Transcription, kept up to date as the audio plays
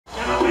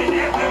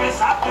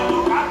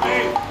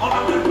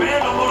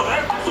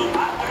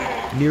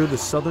Near the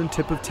southern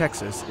tip of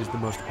Texas is the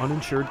most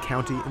uninsured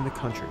county in the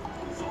country.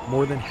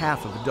 More than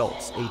half of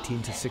adults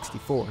 18 to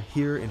 64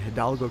 here in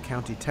Hidalgo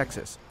County,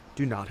 Texas,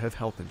 do not have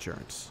health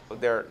insurance.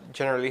 They're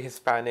generally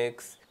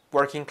Hispanics,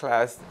 working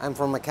class. I'm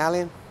from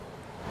McAllen.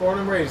 Born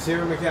and raised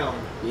here in McAllen.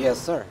 Yes,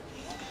 sir.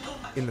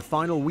 In the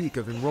final week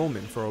of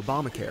enrollment for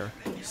Obamacare,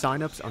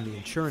 sign-ups on the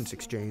insurance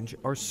exchange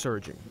are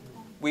surging.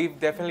 We've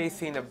definitely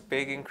seen a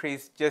big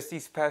increase. Just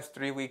these past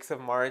 3 weeks of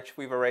March,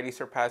 we've already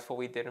surpassed what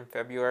we did in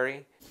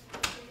February.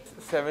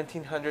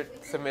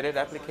 1,700 submitted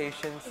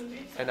applications,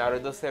 and out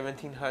of those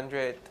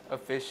 1,700,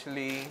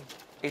 officially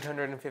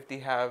 850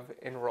 have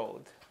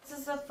enrolled. This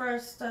is the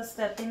first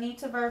step. They need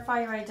to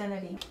verify your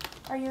identity.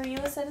 Are you a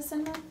U.S.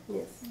 citizen now?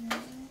 Yes.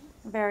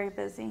 Very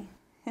busy.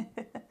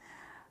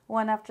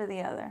 One after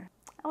the other.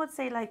 I would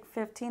say like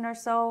 15 or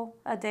so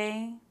a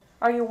day.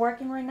 Are you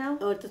working right now?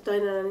 Oh,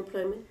 estoy en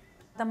unemployment.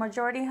 The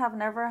majority have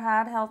never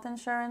had health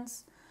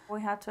insurance.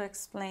 We have to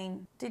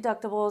explain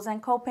deductibles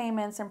and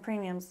co-payments and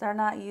premiums. They're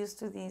not used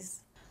to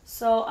these.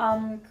 So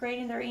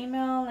creating their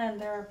email and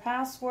their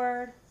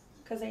password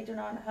because they do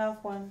not have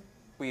one.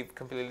 We've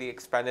completely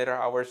expanded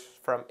our hours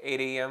from 8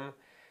 a.m.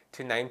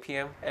 to 9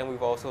 p.m. and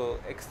we've also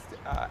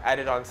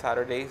added on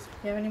Saturdays. Do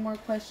you have any more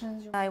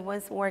questions? I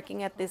was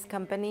working at this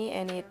company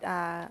and it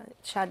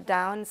shut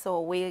down, so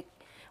we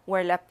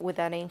were left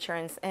without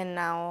insurance, and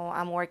now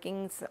I'm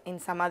working in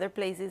some other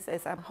places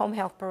as a home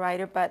health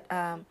provider, but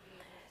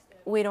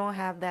we don't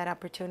have that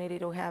opportunity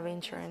to have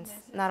insurance.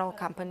 Not all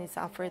companies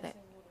offer that.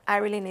 I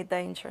really need the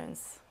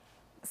insurance.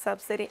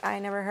 Subsidy, I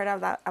never heard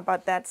of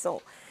about that,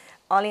 so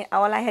all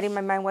I had in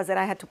my mind was that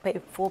I had to pay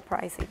full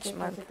price each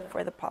month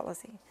for the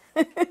policy.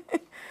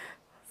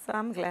 So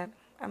I'm glad,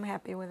 I'm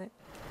happy with it.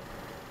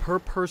 Per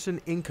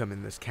person income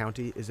in this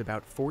county is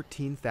about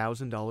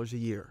 $14,000 a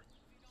year.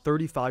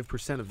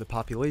 35% of the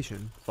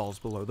population falls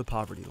below the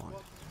poverty line.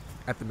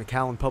 At the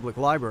McAllen Public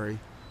Library,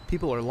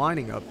 people are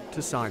lining up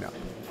to sign up.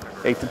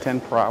 8 to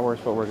 10 per hour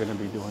is what we're going to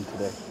be doing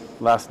today.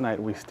 Last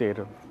night we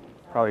stayed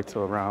probably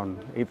till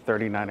around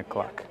 8:30, 9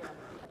 o'clock.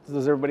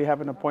 Does everybody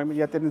have an appointment?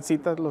 ¿Ya tienen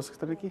cita los que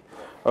están aquí?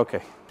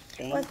 Okay.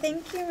 Well,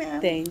 thank you,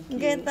 ma'am. Thank you.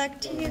 Good luck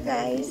to you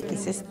guys.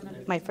 This is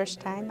my first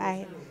time.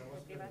 I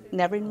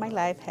never in my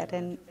life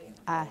had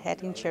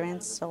had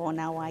insurance, so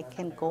now I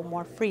can go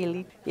more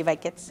freely if I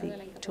get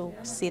sick to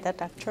see the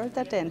doctor or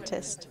the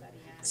dentist.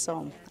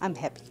 So I'm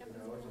happy.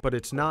 But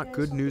it's not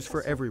good news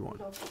for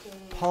everyone.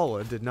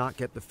 Paula did not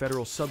get the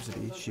federal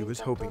subsidy she was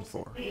hoping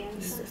for.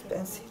 This is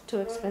expensive. Too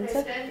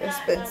expensive?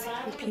 Expensive.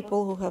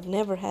 People who have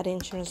never had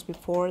insurance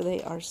before,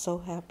 they are so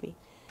happy.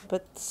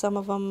 But some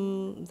of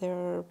them,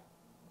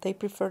 they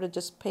prefer to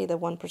just pay the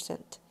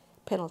 1%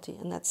 penalty,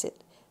 and that's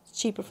it. It's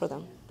cheaper for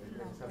them.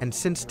 And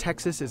since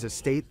Texas is a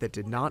state that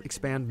did not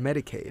expand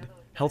Medicaid,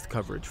 health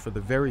coverage for the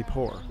very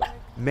poor,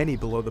 many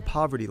below the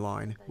poverty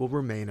line will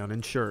remain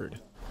uninsured.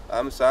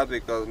 I'm sad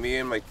because me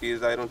and my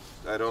kids, I don't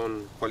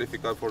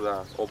qualify for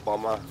the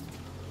Obamacare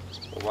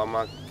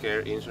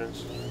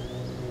insurance.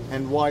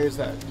 And why is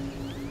that?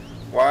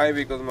 Why?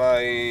 Because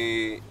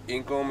my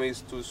income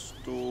is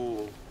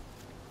too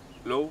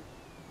low.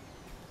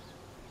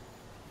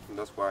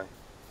 That's why.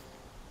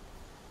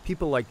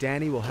 People like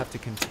Danny will have to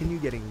continue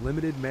getting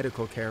limited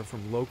medical care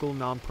from local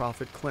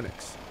nonprofit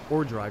clinics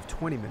or drive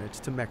 20 minutes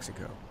to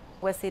Mexico.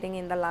 I was sitting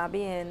in the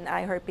lobby and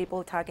I heard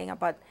people talking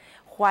about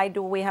why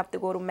do we have to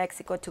go to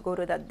Mexico to go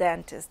to the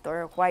dentist,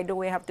 or why do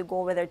we have to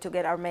go over there to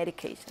get our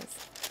medications.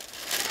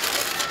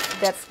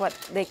 That's what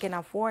they can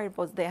afford,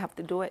 but they have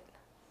to do it.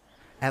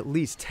 At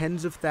least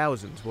tens of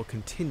thousands will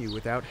continue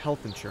without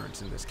health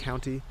insurance in this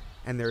county,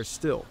 and there is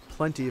still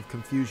plenty of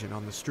confusion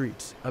on the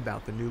streets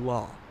about the new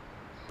law.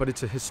 But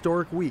it's a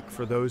historic week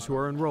for those who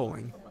are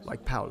enrolling,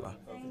 like Paula.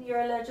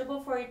 You're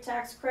eligible for a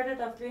tax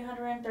credit of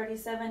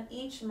 $337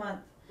 each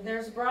month.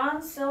 There's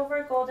bronze,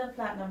 silver, gold, and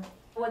platinum.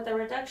 With the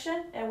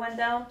reduction, it went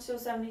down to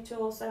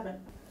 $72.07.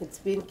 It's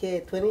been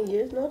 20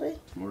 years now, right?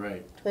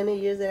 Right. 20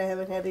 years that I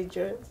haven't had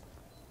insurance.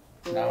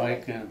 Now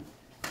I can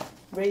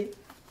breathe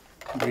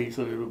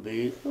a little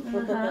bit.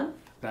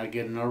 Not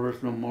get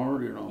nervous no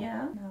more, you know.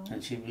 Yeah.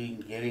 And she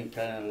been getting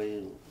kind of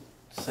little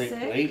sick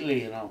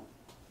lately, you know.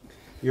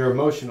 You're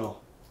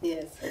emotional.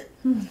 Yes.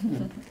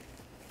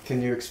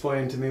 Can you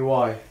explain to me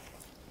why?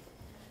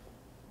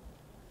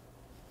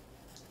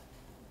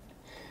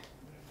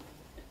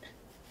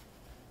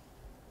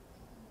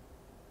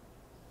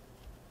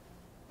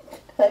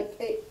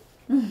 Okay.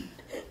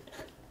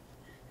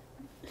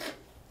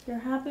 You're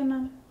happy,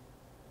 Mom?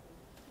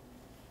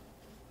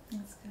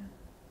 That's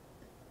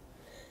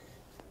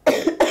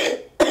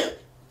good.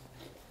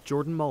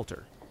 Jordan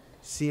Malter,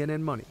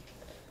 CNN Money,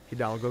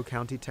 Hidalgo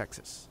County,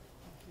 Texas.